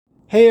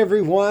Hey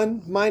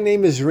everyone, my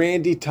name is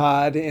Randy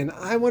Todd, and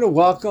I want to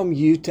welcome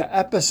you to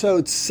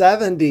episode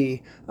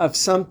 70 of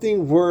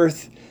Something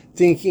Worth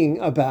Thinking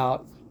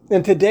About.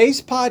 In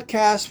today's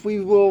podcast, we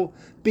will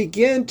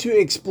begin to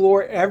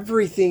explore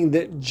everything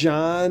that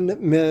John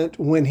meant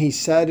when he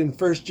said in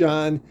 1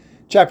 John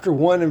chapter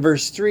 1 and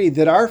verse 3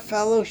 that our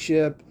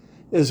fellowship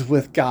is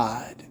with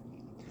God.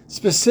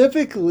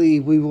 Specifically,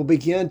 we will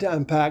begin to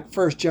unpack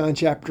 1 John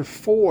chapter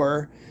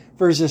 4,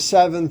 verses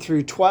 7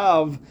 through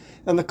 12,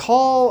 and the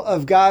call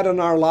of God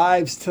on our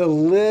lives to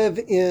live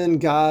in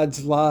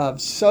God's love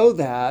so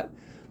that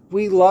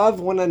we love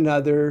one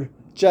another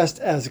just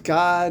as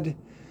God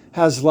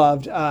has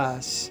loved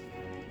us.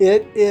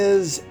 It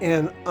is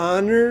an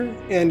honor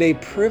and a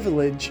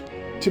privilege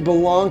to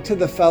belong to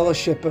the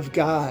fellowship of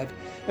God.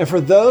 And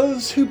for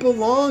those who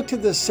belong to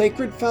the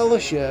sacred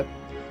fellowship,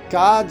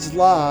 God's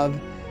love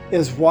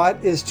is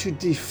what is to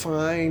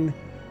define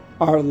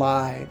our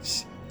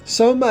lives.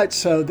 So much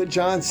so that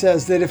John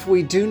says that if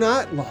we do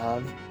not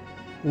love,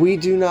 we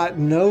do not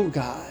know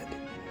God,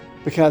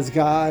 because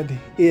God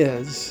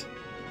is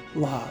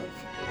love.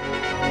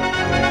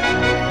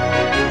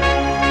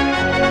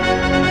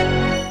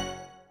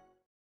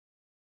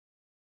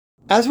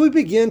 As we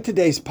begin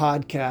today's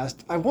podcast,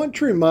 I want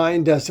to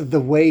remind us of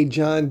the way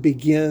John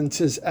begins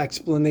his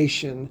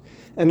explanation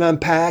and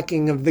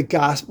unpacking of the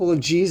gospel of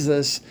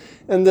Jesus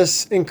in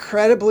this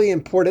incredibly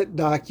important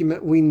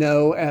document we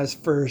know as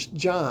 1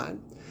 John.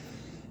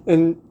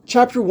 In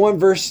chapter 1,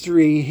 verse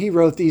 3, he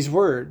wrote these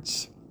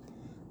words,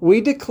 "We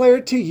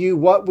declare to you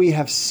what we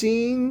have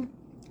seen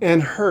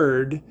and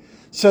heard,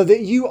 so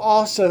that you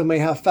also may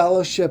have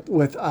fellowship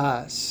with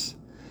us.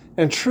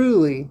 And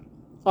truly,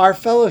 our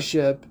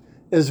fellowship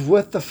is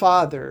with the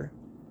Father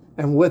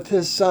and with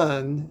his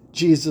Son,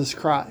 Jesus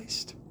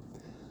Christ."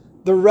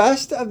 The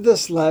rest of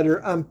this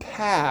letter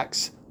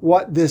unpacks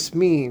what this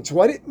means.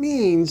 What it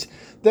means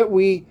that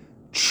we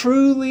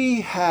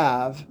truly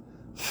have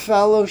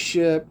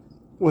fellowship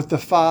with the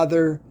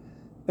Father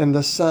and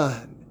the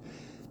Son.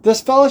 This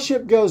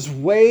fellowship goes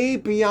way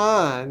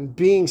beyond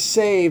being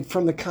saved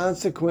from the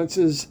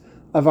consequences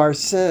of our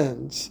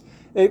sins.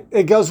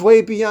 It goes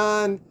way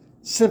beyond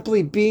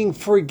simply being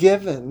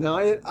forgiven. Now,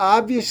 it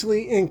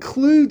obviously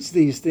includes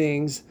these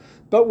things,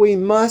 but we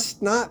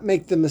must not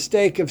make the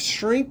mistake of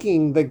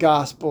shrinking the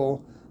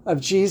gospel of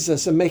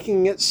Jesus and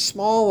making it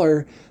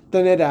smaller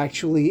than it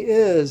actually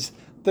is.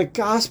 The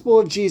gospel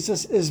of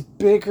Jesus is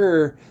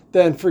bigger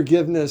than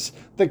forgiveness.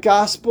 The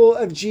gospel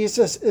of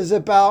Jesus is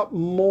about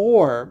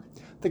more.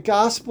 The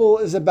gospel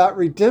is about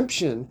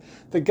redemption.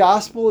 The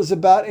gospel is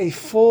about a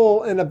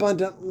full and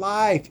abundant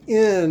life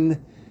in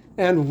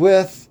and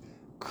with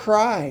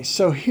Christ.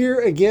 So here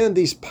again,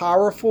 these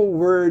powerful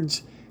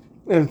words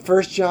in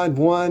 1 John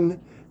 1,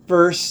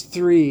 verse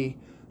 3.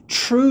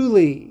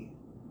 Truly,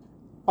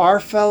 our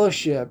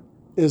fellowship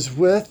is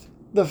with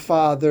the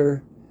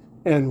Father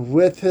and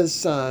with his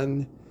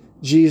Son,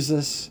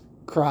 Jesus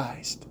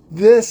Christ.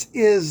 This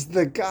is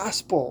the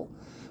gospel.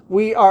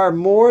 We are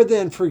more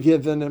than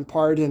forgiven and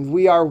pardoned.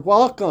 We are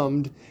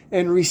welcomed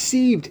and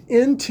received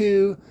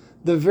into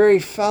the very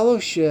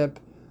fellowship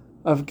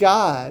of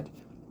God.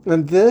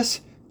 And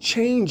this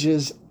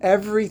changes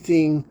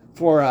everything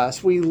for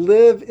us. We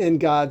live in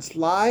God's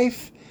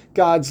life,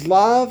 God's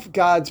love,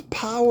 God's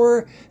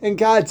power, and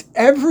God's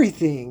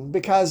everything,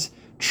 because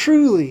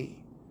truly,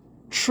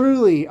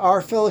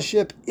 our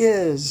fellowship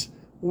is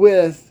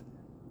with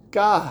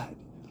God.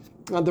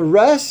 Now, the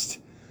rest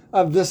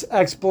of this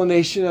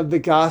explanation of the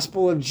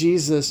gospel of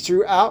Jesus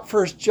throughout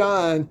 1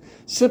 John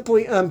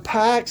simply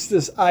unpacks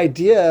this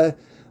idea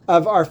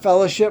of our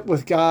fellowship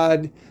with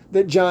God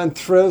that John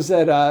throws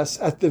at us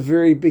at the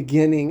very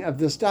beginning of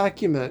this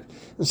document.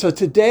 And so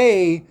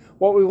today,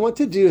 what we want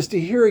to do is to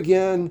hear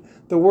again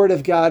the word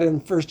of God in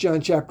 1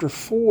 John chapter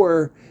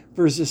 4,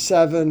 verses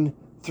 7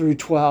 through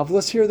 12.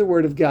 Let's hear the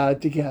word of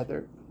God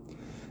together.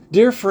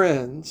 Dear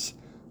friends,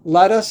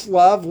 let us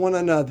love one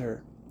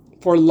another,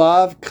 for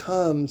love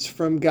comes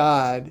from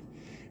God.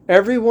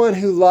 Everyone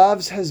who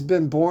loves has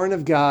been born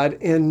of God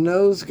and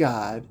knows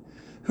God.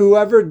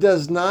 Whoever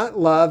does not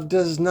love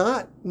does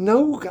not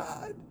know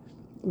God,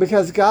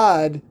 because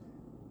God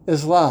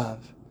is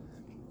love.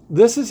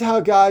 This is how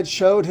God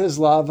showed his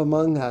love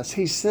among us.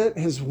 He sent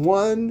his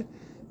one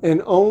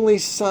and only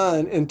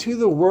Son into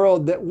the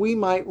world that we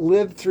might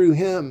live through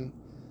him.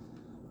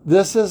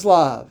 This is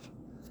love,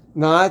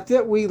 not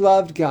that we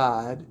loved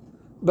God,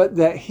 but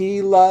that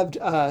he loved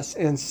us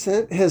and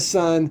sent his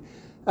Son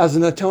as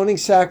an atoning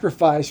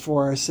sacrifice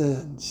for our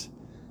sins.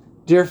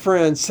 Dear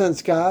friends,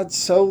 since God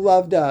so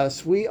loved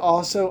us, we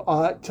also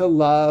ought to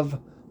love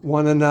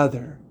one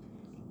another.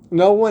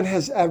 No one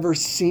has ever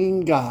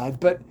seen God,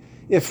 but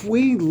if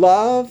we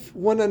love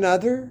one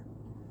another,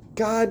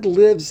 God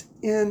lives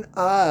in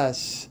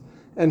us,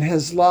 and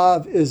his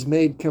love is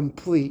made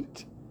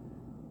complete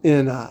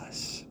in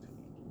us.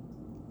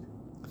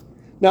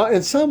 Now,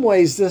 in some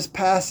ways, this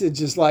passage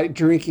is like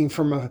drinking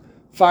from a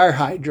fire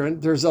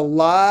hydrant. There's a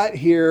lot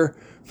here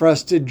for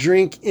us to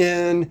drink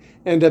in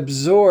and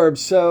absorb.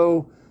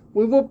 So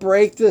we will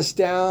break this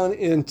down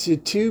into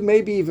 2,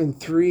 maybe even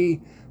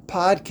 3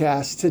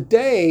 podcasts.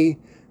 Today,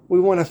 we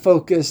want to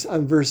focus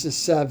on verses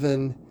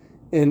 7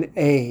 and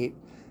 8.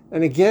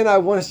 And again, I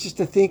want us just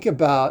to think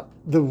about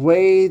the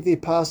way the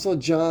Apostle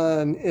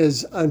John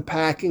is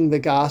unpacking the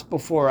gospel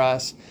for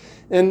us.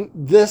 And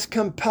this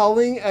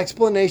compelling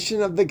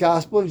explanation of the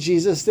gospel of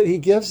Jesus that he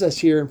gives us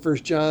here in 1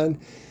 John,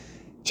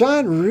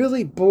 John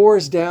really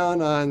bores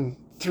down on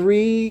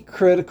 3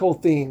 critical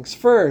things.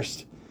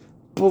 First,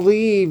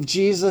 believe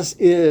Jesus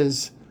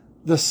is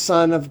the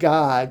Son of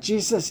God.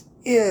 Jesus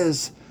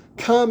is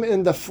come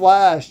in the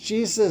flesh.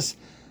 Jesus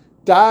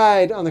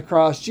died on the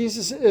cross.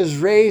 Jesus is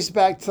raised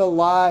back to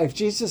life.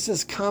 Jesus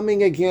is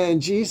coming again.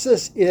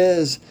 Jesus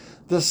is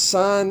the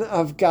Son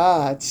of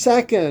God.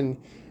 Second,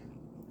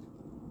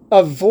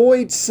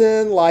 avoid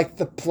sin like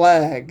the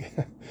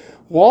plague.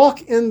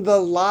 Walk in the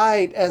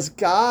light as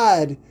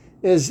God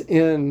is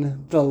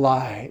in the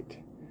light.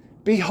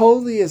 Be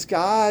holy as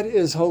God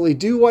is holy.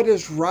 Do what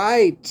is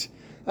right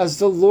as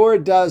the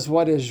Lord does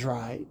what is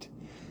right.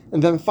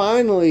 And then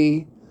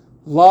finally,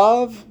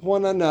 love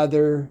one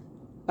another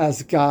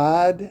as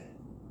God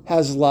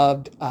has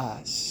loved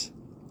us.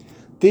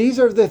 These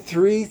are the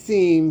 3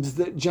 themes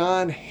that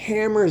John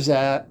hammers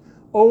at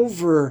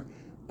over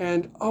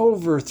and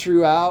over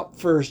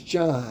throughout 1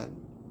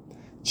 John.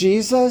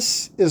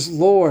 Jesus is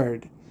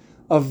Lord.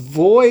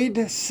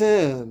 Avoid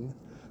sin.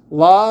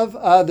 Love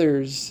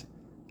others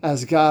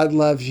as God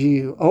loves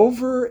you.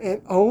 Over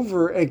and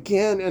over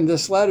again in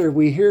this letter,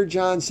 we hear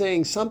John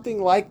saying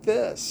something like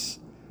this.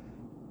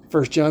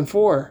 1 John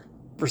 4,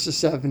 verses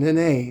 7 and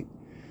 8.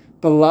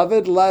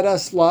 Beloved, let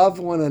us love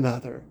one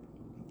another,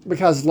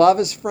 because love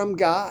is from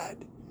God.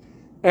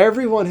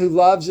 Everyone who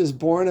loves is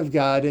born of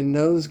God and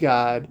knows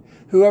God.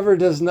 Whoever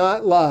does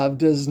not love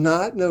does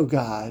not know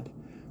God,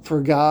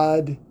 for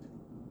God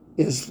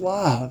is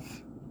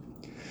love.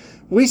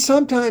 We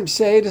sometimes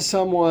say to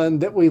someone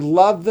that we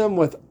love them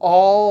with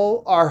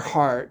all our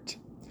heart.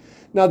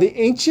 Now, the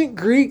ancient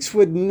Greeks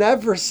would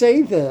never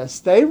say this.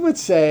 They would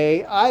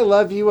say, I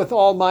love you with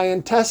all my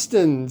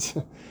intestines.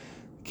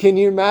 Can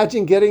you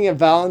imagine getting a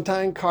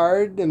Valentine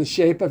card in the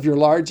shape of your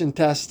large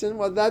intestine?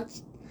 Well,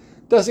 that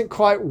doesn't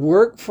quite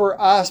work for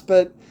us,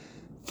 but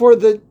for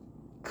the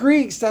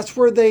Greeks, that's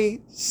where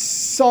they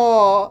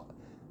saw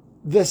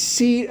the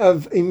seat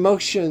of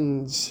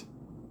emotions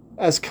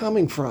as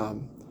coming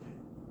from.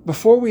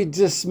 Before we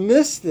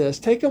dismiss this,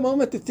 take a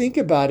moment to think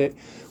about it.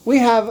 We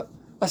have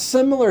a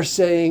similar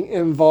saying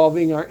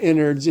involving our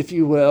innards, if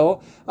you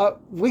will.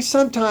 We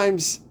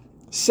sometimes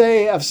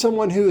say of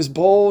someone who is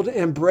bold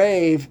and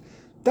brave,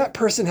 that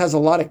person has a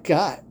lot of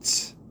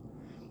guts.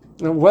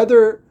 And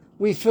whether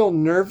we feel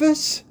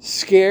nervous,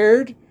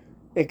 scared,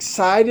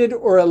 excited,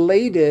 or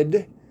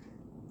elated,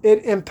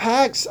 it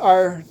impacts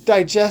our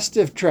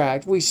digestive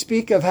tract. We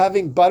speak of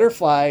having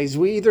butterflies.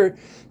 We either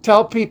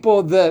tell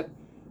people that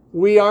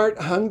we aren't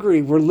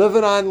hungry, we're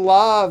living on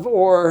love,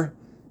 or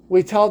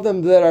we tell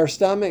them that our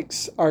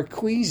stomachs are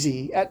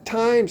queasy. At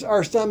times,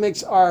 our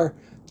stomachs are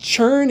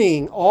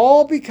churning,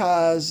 all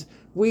because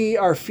we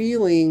are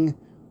feeling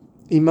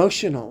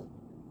emotional.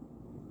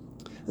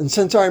 And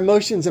since our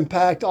emotions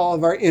impact all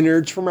of our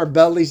innards from our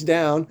bellies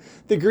down,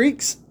 the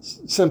Greeks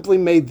simply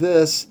made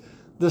this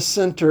the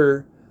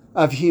center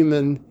of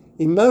human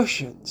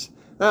emotions.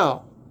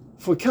 Now,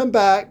 if we come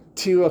back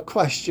to a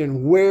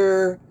question,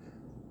 where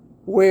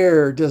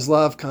does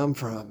love come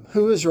from?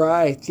 Who is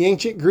right? The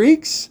ancient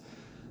Greeks,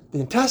 the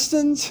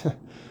intestines,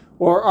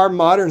 or our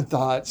modern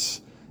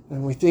thoughts?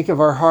 And we think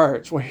of our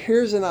hearts. Well,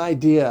 here's an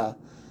idea.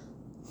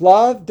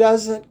 Love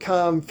doesn't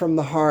come from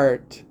the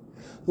heart.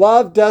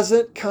 Love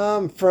doesn't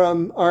come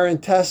from our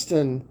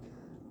intestine.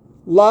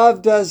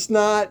 Love does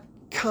not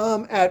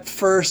come at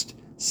first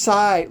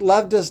sight.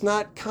 Love does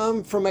not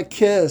come from a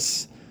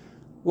kiss.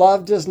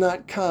 Love does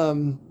not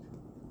come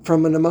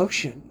from an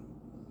emotion.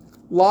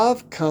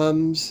 Love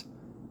comes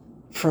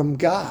from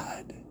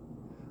God.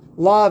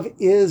 Love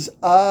is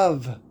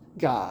of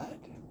God.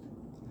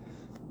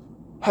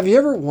 Have you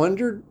ever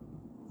wondered,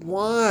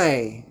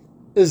 why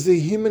is the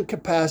human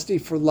capacity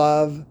for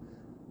love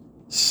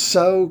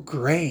so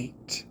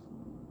great?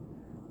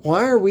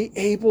 Why are we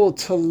able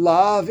to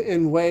love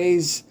in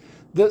ways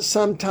that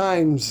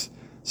sometimes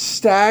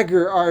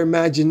stagger our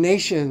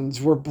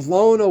imaginations? We're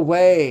blown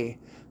away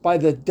by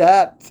the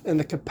depth and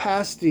the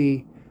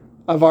capacity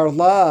of our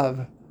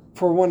love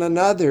for one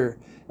another.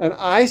 And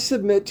I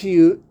submit to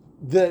you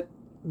that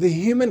the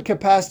human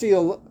capacity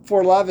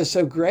for love is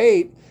so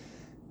great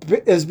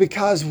is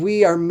because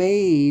we are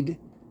made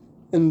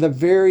in the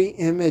very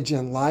image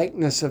and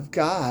likeness of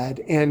God,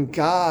 and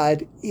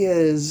God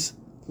is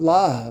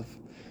love.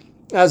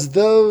 As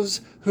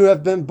those who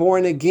have been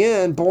born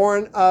again,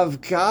 born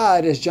of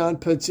God, as John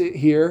puts it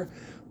here,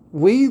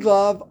 we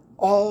love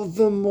all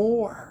the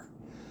more.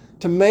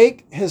 To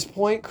make his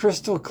point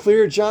crystal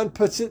clear, John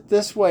puts it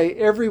this way: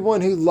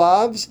 everyone who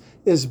loves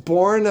is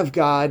born of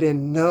God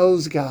and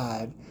knows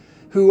God.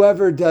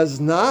 Whoever does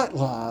not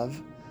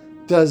love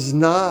does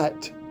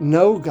not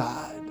know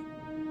God,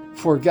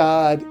 for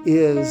God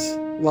is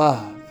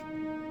love.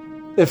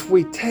 if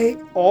we take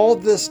all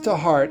this to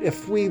heart,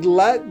 if we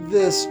let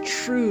this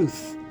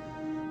truth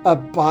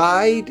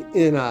abide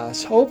in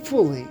us,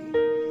 hopefully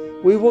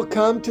we will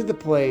come to the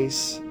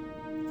place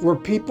where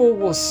people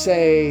will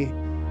say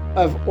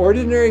of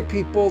ordinary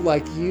people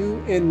like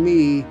you and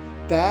me,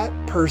 that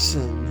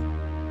person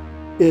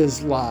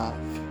is love.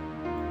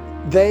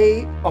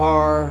 They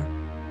are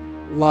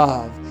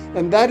love.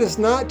 And that is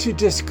not to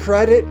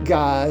discredit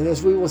God,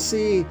 as we will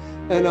see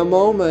in a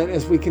moment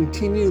as we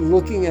continue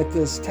looking at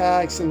this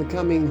text in the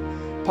coming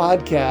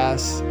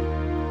podcasts.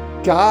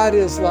 God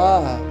is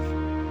love,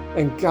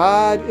 and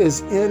God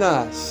is in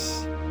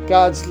us.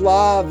 God's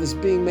love is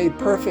being made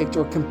perfect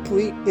or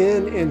complete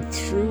in and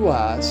through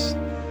us.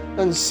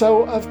 And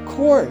so, of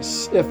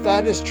course, if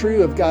that is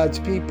true of God's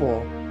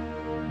people,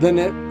 then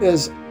it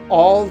is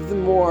all the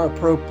more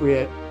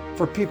appropriate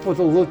for people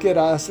to look at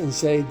us and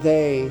say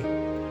they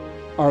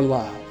are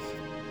love.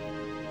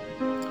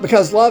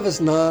 Because love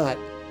is not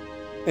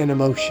an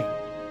emotion.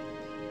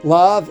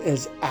 Love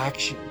is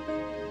action.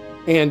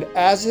 And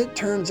as it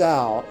turns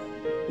out,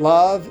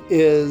 love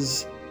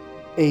is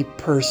a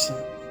person.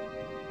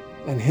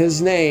 And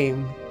his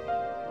name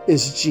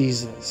is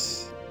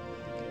Jesus.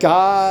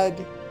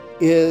 God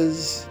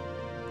is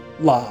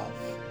love.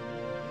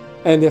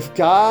 And if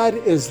God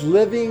is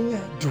living,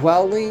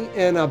 dwelling,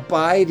 and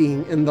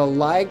abiding in the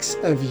likes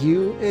of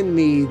you and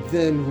me,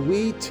 then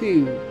we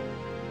too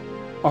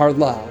are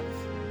love.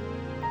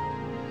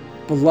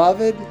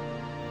 Beloved,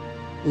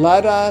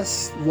 let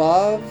us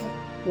love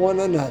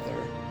one another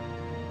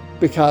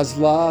because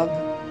love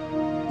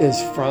is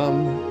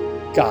from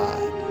God.